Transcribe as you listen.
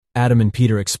Adam and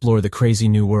Peter explore the crazy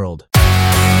new world.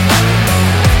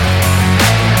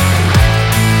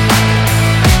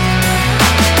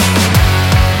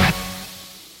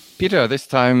 Peter, this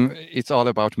time it's all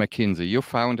about McKinsey. You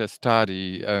found a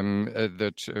study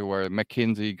where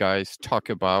McKinsey guys talk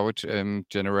about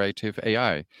generative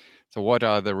AI. So what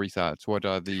are the results? What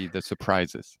are the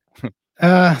surprises?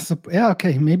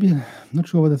 Okay, maybe not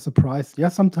sure what a surprise. Yeah,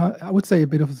 sometimes I would say a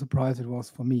bit of a surprise it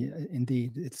was for me,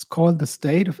 indeed. It's called The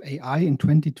State of AI in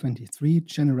 2023,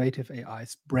 Generative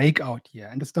AI's Breakout Year.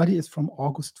 And the study is from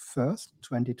August 1st,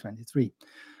 2023.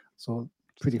 So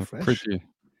pretty fresh.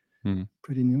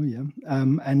 Pretty new, yeah.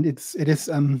 And it is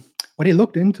what he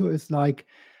looked into is like,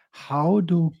 how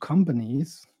do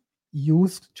companies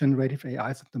use generative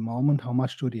AIs at the moment? How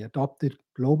much do they adopt it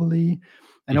globally?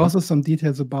 And also some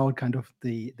details about kind of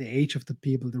the age of the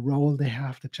people, the role they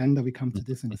have, the gender. We come to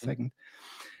this in a second.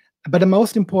 But the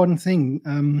most important thing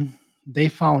they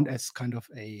found as kind of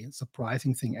a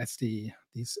surprising thing, as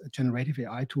these generative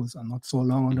AI tools are not so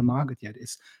long on the market yet,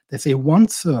 is they say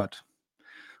 1/3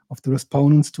 of the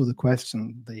respondents to the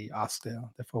question they asked their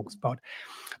folks about,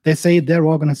 they say their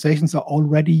organizations are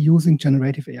already using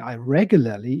generative AI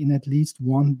regularly in at least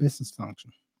one business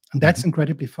function. And that's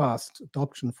incredibly fast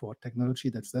adoption for technology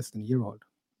that's less than a year old.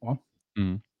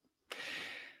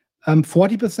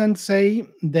 40% say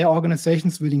their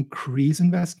organizations will increase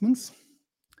investments.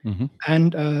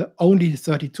 And only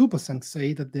 32%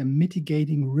 say that they're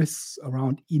mitigating risks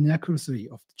around inaccuracy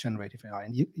of generative AI.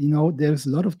 And you know, there's a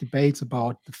lot of debates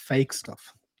about the fake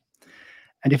stuff.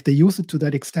 And if they use it to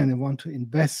that extent and want to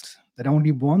invest, that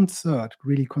only 1/3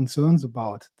 really concerns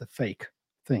about the fake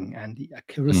thing and the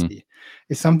accuracy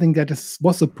is something that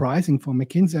was surprising for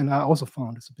McKinsey. And I also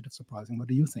found it's a bit of surprising. What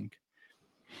do you think?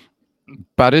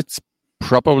 But it's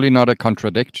probably not a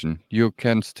contradiction. You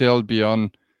can still be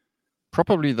on.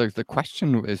 Probably the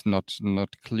question is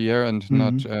not clear and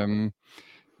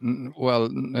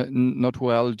not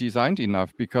well designed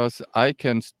enough, because I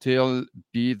can still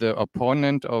be the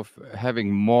opponent of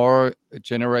having more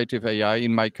generative AI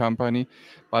in my company,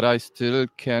 but I still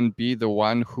can be the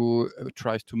one who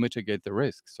tries to mitigate the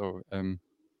risk. So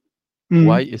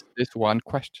why is this one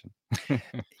question?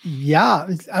 Yeah,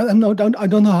 I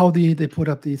don't know how they put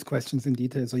up these questions in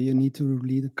detail. So you need to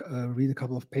read a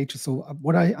couple of pages. So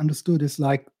what I understood is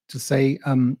like to say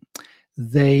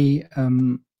they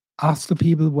ask the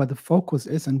people where the focus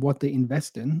is and what they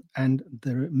invest in, and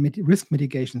the risk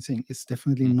mitigation thing is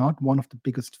definitely not one of the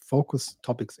biggest focus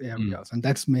topics areas, and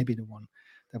that's maybe the one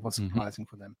that was surprising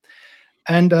for them.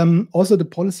 And also the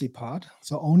policy part.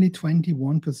 So only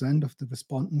 21% of the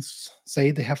respondents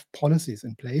say they have policies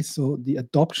in place. So the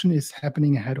adoption is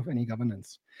happening ahead of any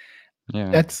governance.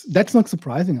 Yeah. That's not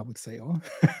surprising, I would say.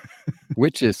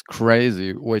 Which is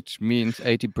crazy, which means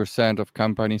 80% of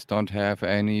companies don't have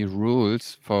any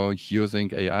rules for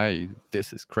using AI.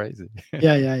 This is crazy.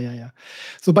 Yeah.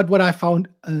 So, but what I found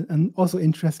and also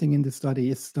interesting in the study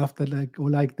is stuff that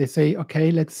like they say,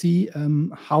 okay, let's see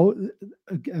how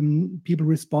people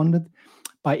responded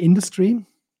by industry,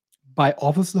 by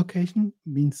office location,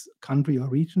 means country or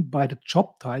region, by the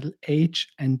job title, age,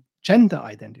 and gender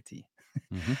identity.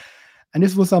 And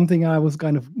this was something I was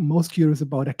kind of most curious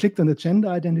about. I clicked on the gender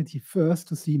identity first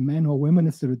to see men or women,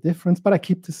 is there a difference? But I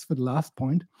keep this for the last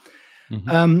point.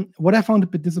 What I found a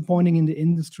bit disappointing in the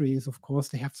industry is, of course,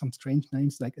 they have some strange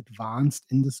names like advanced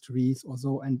industries or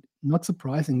so. And not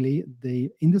surprisingly, the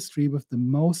industry with the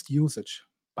most usage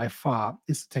by far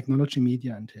is technology,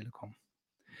 media, and telecom.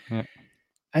 Yeah.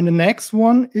 And the next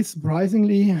one is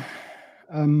surprisingly,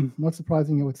 not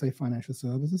surprising, I would say financial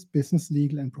services, business,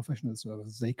 legal, and professional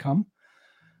services. They come.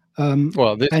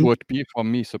 Well, this would be for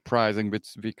me surprising,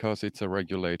 because it's a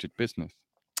regulated business.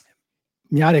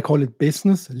 Yeah, they call it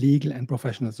business, legal, and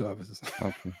professional services.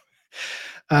 Okay.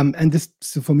 And this,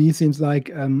 so for me, seems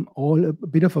like all a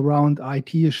bit of around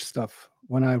IT-ish stuff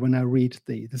when I read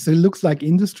this. It looks like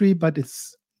industry, but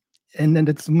it's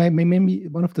maybe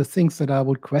one of the things that I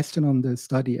would question on the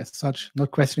study as such,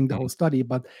 not questioning the whole study,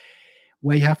 but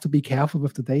where you have to be careful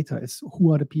with the data is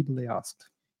who are the people they asked.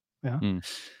 Yeah.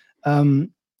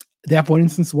 There, for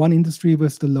instance, one industry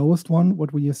with the lowest one,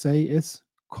 what would you say is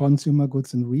consumer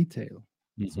goods and retail.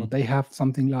 So they have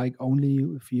something like only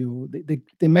if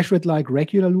they measure it like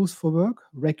regular use for work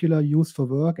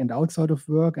and outside of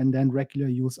work, and then regular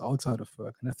use outside of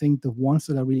work. And I think the ones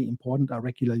that are really important are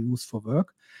regular use for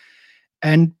work.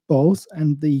 And both,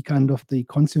 and the kind of the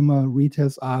consumer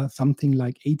retails are something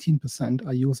like 18%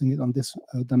 are using it on this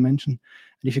dimension.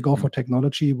 And if you go for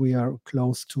technology, we are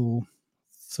close to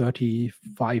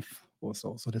 35 or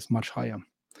so. So that's much higher.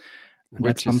 And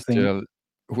Which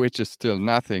which is still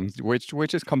nothing,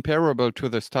 which is comparable to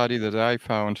the study that I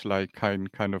found like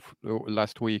kind of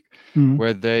last week,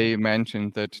 where they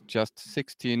mentioned that just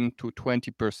 16 to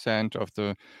 20% of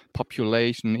the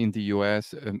population in the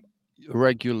US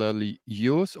regularly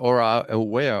use or are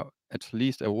aware, at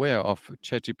least aware of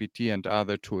ChatGPT and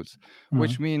other tools,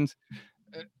 which means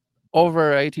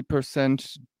over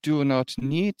 80% do not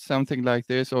need something like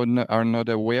this or are not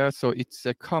aware. So it's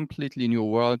a completely new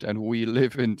world, and we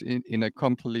live in a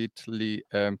completely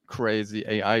crazy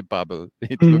AI bubble.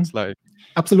 It looks like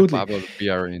Absolutely. the bubble we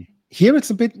are in. Here it's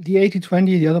a bit the 80-20,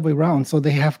 the other way around. So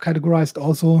they have categorized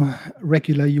also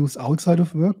regular use outside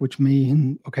of work, which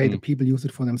mean, okay, the people use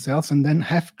it for themselves and then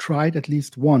have tried at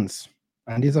least once.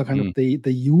 And these are kind of the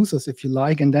users, if you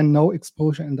like, and then no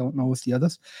exposure and don't know as the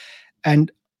others. And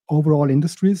overall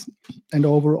industries and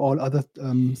overall other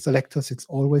selectors, it's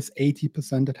always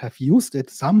 80% that have used it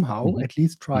somehow, at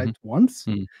least tried once.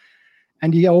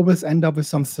 And you always end up with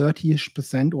some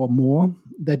 30-ish% or more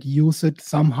that use it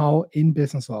somehow in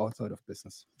business or outside of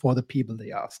business for the people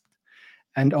they asked.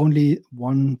 And only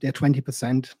their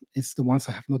 20% is the ones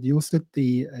that have not used it.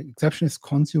 The exception is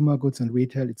consumer goods and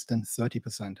retail. It's then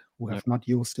 30% who have not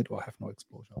used it or have no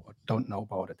exposure or don't know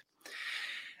about it.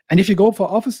 And if you go for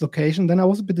office location, then I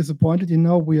was a bit disappointed.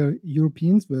 We are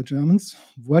Europeans, we're Germans.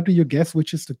 Where do you guess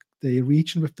which is the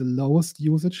region with the lowest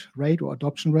usage rate or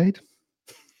adoption rate?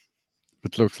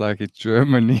 It looks like it's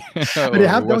Germany. But they don't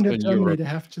have Germany, Europe. They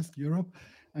have just Europe.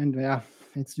 And yeah,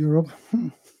 it's Europe.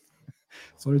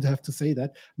 Sorry to have to say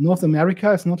that. North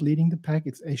America is not leading the pack.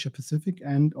 It's Asia Pacific,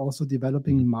 and also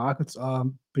developing markets are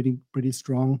pretty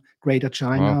strong. Greater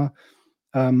China,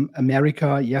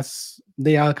 America, yes,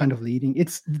 they are kind of leading.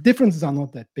 The differences are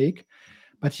not that big.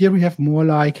 But here we have more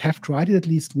like have tried it at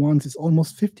least once. It's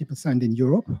almost 50% in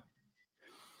Europe.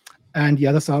 And the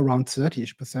others are around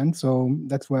 30-ish%. So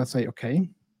that's where I say, okay,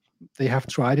 they have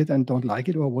tried it and don't like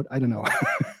it, or what? I don't know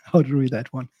how to read that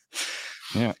one.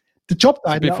 Yeah. The job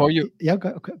title. Before you,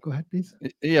 go ahead, please.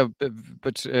 Yeah,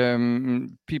 but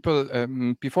people,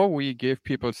 before we give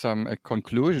people some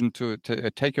conclusion to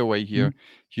a takeaway here,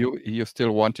 you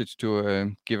still wanted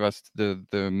to give us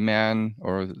the man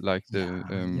or like the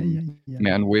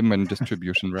man-women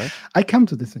distribution, right? I come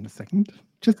to this in a second.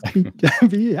 Just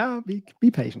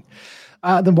be patient.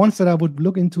 The ones that I would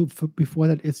look into before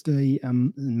that is the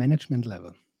management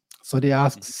level. So they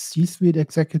ask C-suite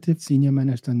executives, senior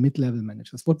managers, and mid-level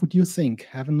managers. What would you think?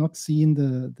 Having not seen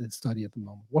the study at the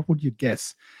moment, what would you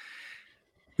guess?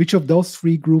 Which of those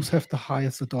three groups have the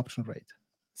highest adoption rate?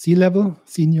 C-level,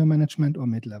 senior management, or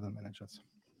mid-level managers?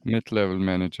 Mid-level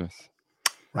managers.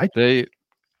 Right.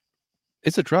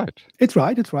 Is it right? It's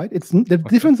right. The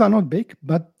difference are not big,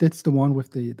 but that's the one with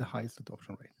the highest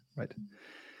adoption rate, right?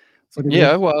 So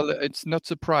well, it's not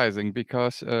surprising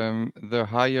because the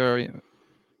higher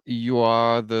you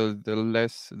are,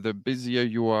 the busier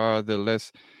you are, the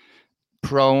less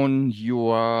prone you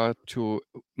are to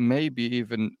maybe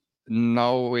even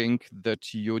knowing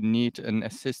that you need an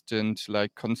assistant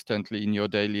like constantly in your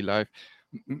daily life.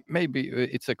 Maybe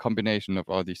it's a combination of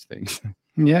all these things.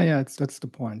 Yeah, that's the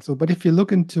point. So, but if you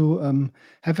look into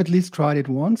have at least tried it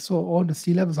once, so all the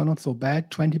C levels are not so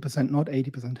bad. 20%, not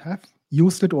 80% have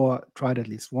used it or tried at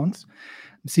least once.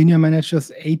 Senior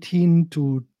managers 18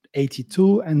 to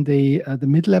 82, and the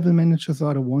mid-level managers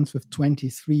are the ones with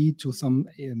 23 to some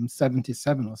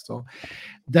 77 or so.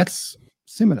 That's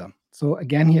similar. So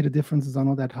again, here the differences are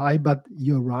not that high, but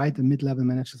you're right. The mid-level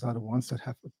managers are the ones that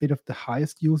have a bit of the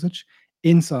highest usage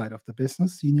inside of the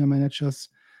business. Senior managers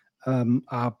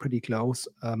are pretty close.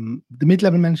 The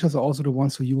mid-level managers are also the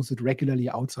ones who use it regularly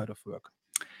outside of work.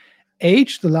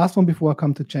 Age, the last one before I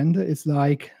come to gender, is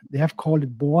like they have called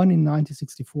it born in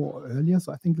 1964 or earlier.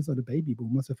 So I think these are the baby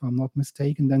boomers, if I'm not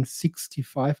mistaken. Then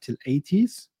 65 till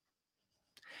 80s.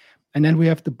 And then we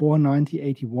have the born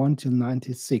 1981 till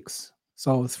 96.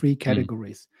 So 3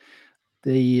 categories.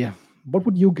 What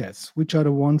would you guess? Which are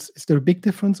the ones? Is there a big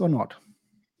difference or not?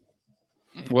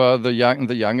 Well, the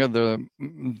younger,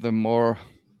 the more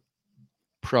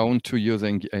prone to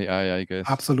using AI, I guess.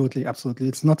 Absolutely.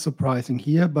 It's not surprising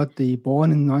here, but the born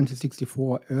in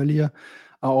 1964 earlier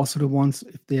are also the ones,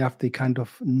 if they have the kind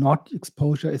of not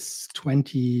exposure, is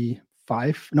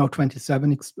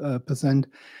 27%.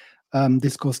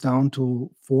 This goes down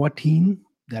to 14.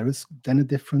 There is then a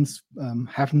difference.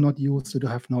 Have not used it or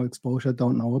have no exposure,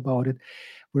 don't know about it.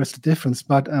 Where's the difference?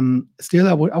 But still,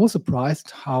 I was surprised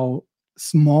how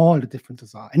small the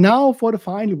differences are. And now for the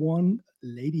final one,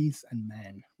 ladies and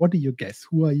men. What do you guess?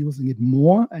 Who are using it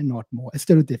more and not more? Is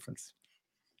there a difference?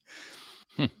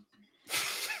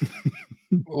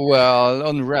 Well,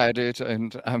 on Reddit,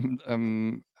 and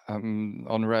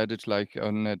on Reddit, like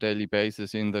on a daily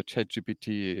basis in the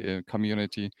ChatGPT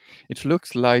community, it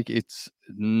looks like it's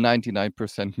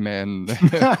 99% men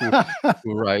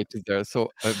who write there. So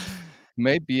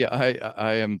maybe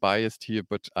I am biased here,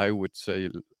 but I would say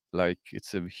like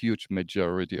it's a huge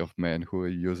majority of men who are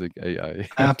using AI.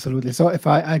 Absolutely. So if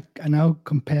I now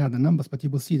compare the numbers, but you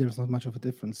will see there's not much of a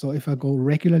difference. So if I go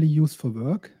regularly used for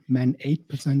work, men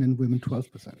 8% and women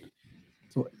 12%.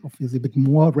 So obviously a bit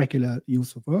more regular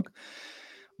use of work.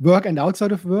 Work and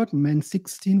outside of work, men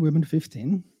 16, women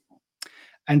 15.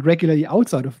 And regularly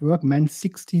outside of work, men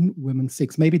 16, women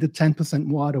 6. Maybe the 10%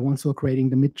 more are the ones who are creating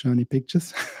the mid-journey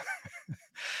pictures.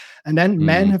 And then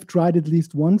men have tried at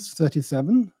least once,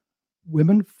 37.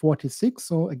 Women 46.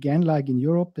 So again, like in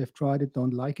Europe, they've tried it,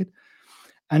 don't like it.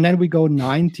 And then we go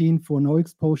 19 for no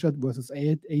exposure versus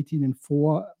 18 and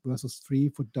 4 versus 3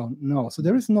 for don't know. So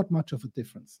there is not much of a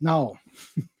difference. Now,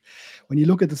 when you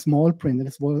look at the small print, and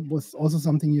this was also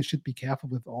something you should be careful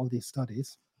with all these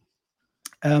studies.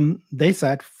 They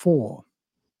said 4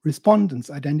 respondents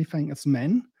identifying as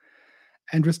men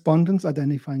and respondents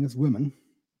identifying as women.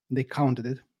 They counted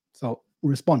it. So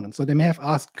respondents. So they may have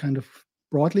asked kind of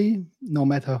broadly, no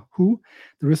matter who.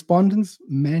 The respondents,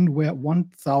 men were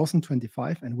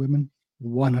 1,025 and women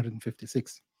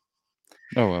 156.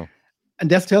 Oh, wow. And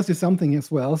that tells you something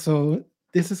as well. So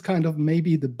this is kind of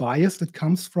maybe the bias that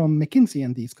comes from McKinsey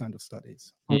and these kind of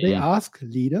studies. So they ask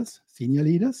leaders, senior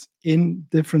leaders in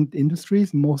different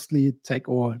industries, mostly tech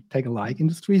or tech-alike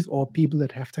industries, or people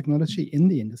that have technology in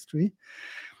the industry.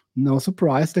 No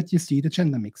surprise that you see the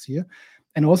gender mix here.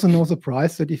 And also no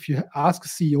surprise that if you ask a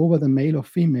CEO whether male or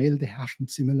female, they have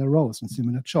similar roles and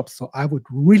similar jobs. So I would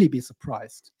really be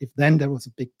surprised if then there was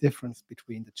a big difference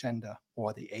between the gender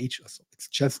or the age or so. It's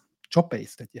just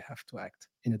job-based that you have to act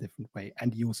in a different way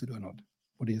and use it or not.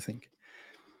 What do you think?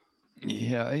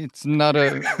 Yeah, it's not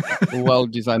a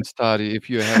well-designed study. If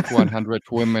you have 100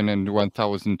 women and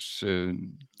 1,000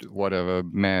 whatever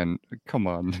men, come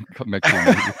on,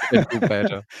 McKinsey, you can do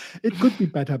better. It could be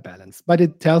better balanced, but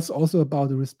it tells also about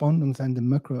the respondents and the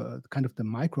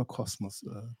microcosmos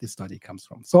this study comes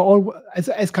from. So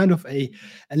as kind of a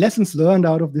lessons learned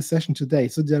out of this session today.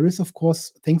 So there is, of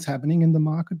course, things happening in the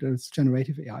market. There's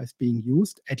generative AI is being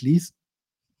used, at least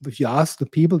if you ask the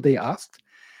people they asked.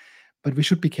 But we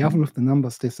should be careful with the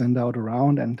numbers they send out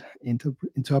around and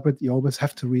interpret. You always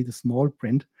have to read the small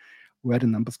print where the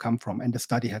numbers come from. And the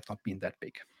study has not been that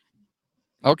big.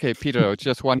 Okay, Peter,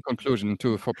 just one conclusion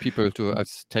for people to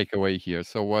take away here.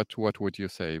 So what would you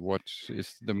say? What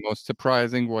is the most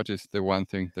surprising? What is the one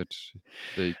thing that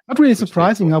they... Not really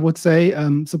surprising, I would say.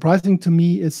 Surprising to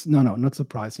me is, not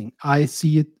surprising. I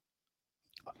see it,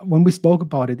 when we spoke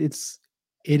about it, it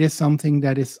is something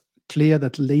that is clear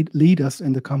that leaders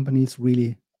in the companies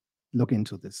really look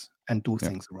into this and do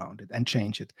things around it and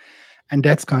change it. And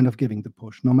that's kind of giving the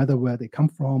push, no matter where they come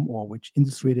from or which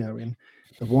industry they're in.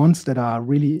 The ones that are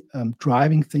really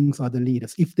driving things are the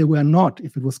leaders. If they were not,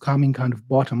 if it was coming kind of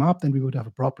bottom up, then we would have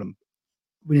a problem.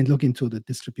 We didn't look into the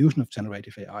distribution of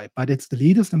generative AI, but it's the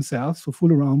leaders themselves who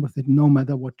fool around with it, no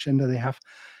matter what gender they have.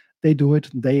 They do it.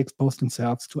 They expose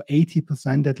themselves to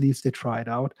 80% at least. They try it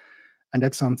out. And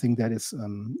that's something that is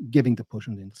giving the push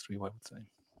in the industry, I would say.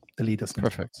 The leaders.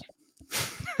 Perfect.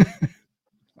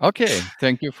 Okay,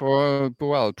 thank you for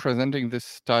presenting this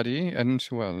study. And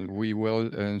we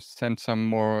will send some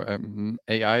more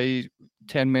AI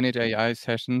 10-minute AI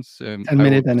sessions.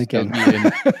 10-minute and again.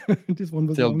 This one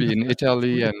will be in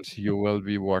Italy, and you will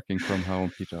be working from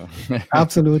home, Peter.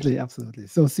 Absolutely.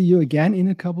 So see you again in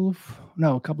a couple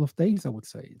of days, I would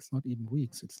say. It's not even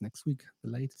weeks. It's next week, the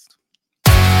latest.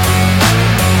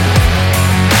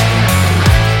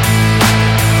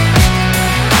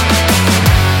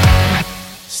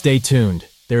 Stay tuned.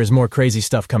 There is more crazy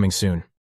stuff coming soon.